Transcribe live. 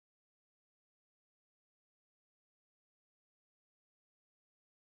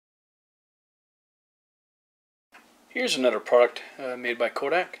Here's another product made by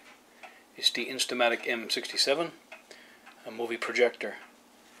Kodak. It's the Instamatic M67, a movie projector.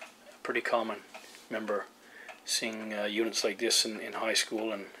 Pretty common. Remember seeing units like this in high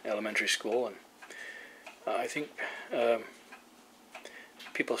school and elementary school, and I think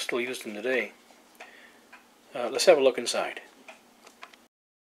people still use them today. Let's have a look inside.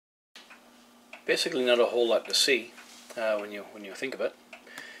 Basically not a whole lot to see when you think of it,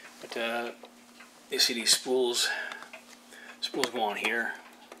 but you see these spools go on here,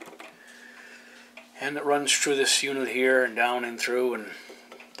 and it runs through this unit here and down and through, and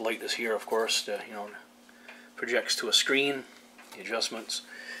the light is here, of course, projects to a screen, the adjustments.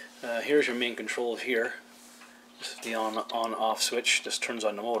 Here's your main controls here. This is the on-off switch. This turns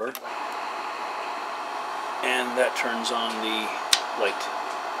on the motor, and that turns on the light.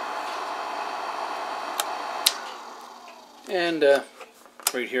 And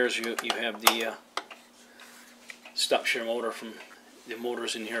right here is you have the stops your motor from the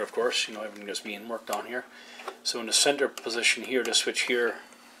motors in here, of course. Everything that's being worked on here. So in the center position here, the switch here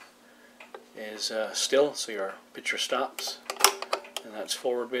is still, so your picture stops, and that's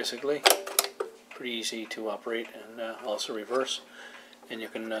forward basically. Pretty easy to operate, and also reverse. And you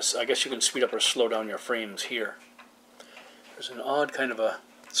can, I guess you can speed up or slow down your frames here. There's an odd kind of a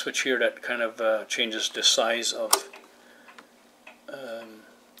switch here that kind of changes the size of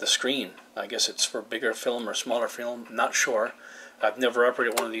the screen. I guess it's for bigger film or smaller film, not sure. I've never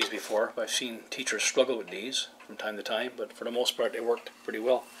operated one of these before, but I've seen teachers struggle with these from time to time, but for the most part they worked pretty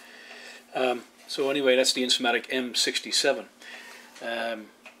well. So anyway, that's the Instamatic M67.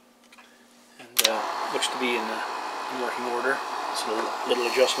 Looks to be in working order. It's a little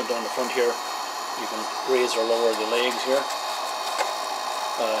adjustment on the front here. You can raise or lower the legs here.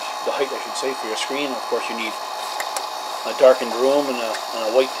 The height, I should say, for your screen. Of course, you need a darkened room and a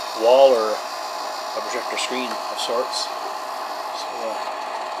white wall or a projector screen of sorts. So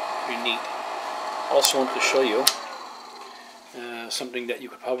pretty neat. Also want to show you something that you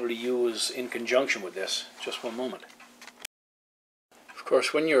could probably use in conjunction with this. Just one moment. Of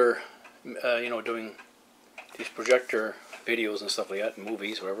course, when you're doing these projector videos and stuff like that,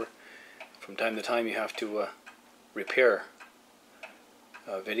 movies, whatever, from time to time you have to repair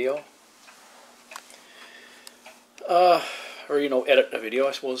video. Or edit a video,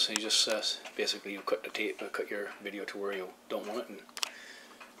 I suppose. You just basically you cut the tape, cut your video to where you don't want it,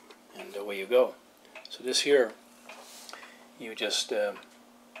 and away you go. So this here, you just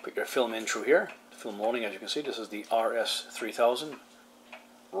put your film in through here. Film loading, as you can see. This is the RS3000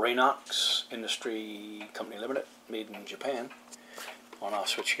 Raynox Industry Company Limited, made in Japan. On-off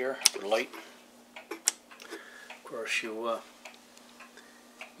switch here for the light. Of course, you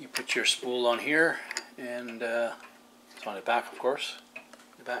put your spool on here, and it's on the back, of course,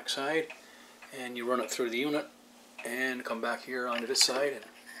 the back side, and you run it through the unit and come back here onto this side, and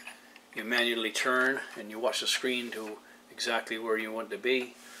you manually turn and you watch the screen to exactly where you want to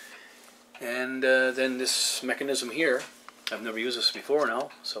be. And then this mechanism here, I've never used this before now,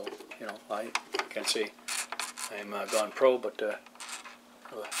 so I can't say I'm gone pro, but a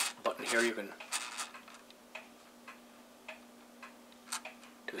button here you can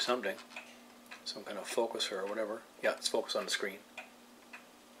do something. Some kind of focuser or whatever. Yeah, it's focused on the screen.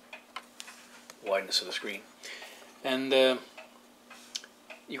 Wideness of the screen. And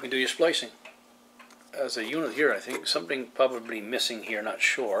you can do your splicing. As a unit here, I think something probably missing here, not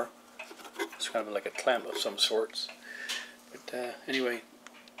sure. It's kind of like a clamp of some sorts. But anyway,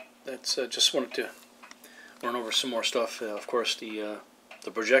 that's just wanted to run over some more stuff. Of course, the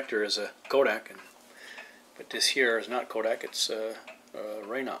projector is a Kodak, but this here is not Kodak. It's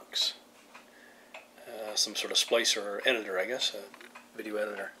Raynox. Some sort of splicer or editor, I guess, a video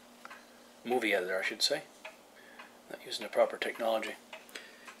editor, movie editor, I should say. Not using the proper technology.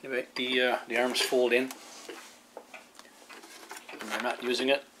 Anyway, the arms fold in, and they're not using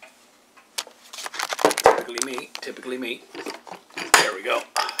it. Typically me. There we go.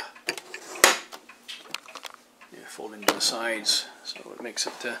 Yeah, fold into the sides, so it makes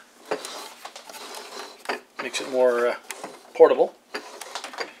it more portable.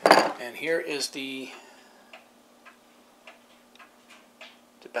 And here is the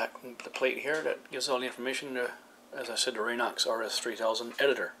plate here that gives all the information. As I said, the Raynox RS3000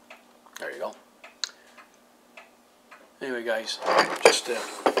 editor. There you go. Anyway, guys, just a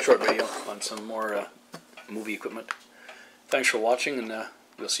short video on some more movie equipment. Thanks for watching, and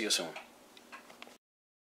we'll see you soon.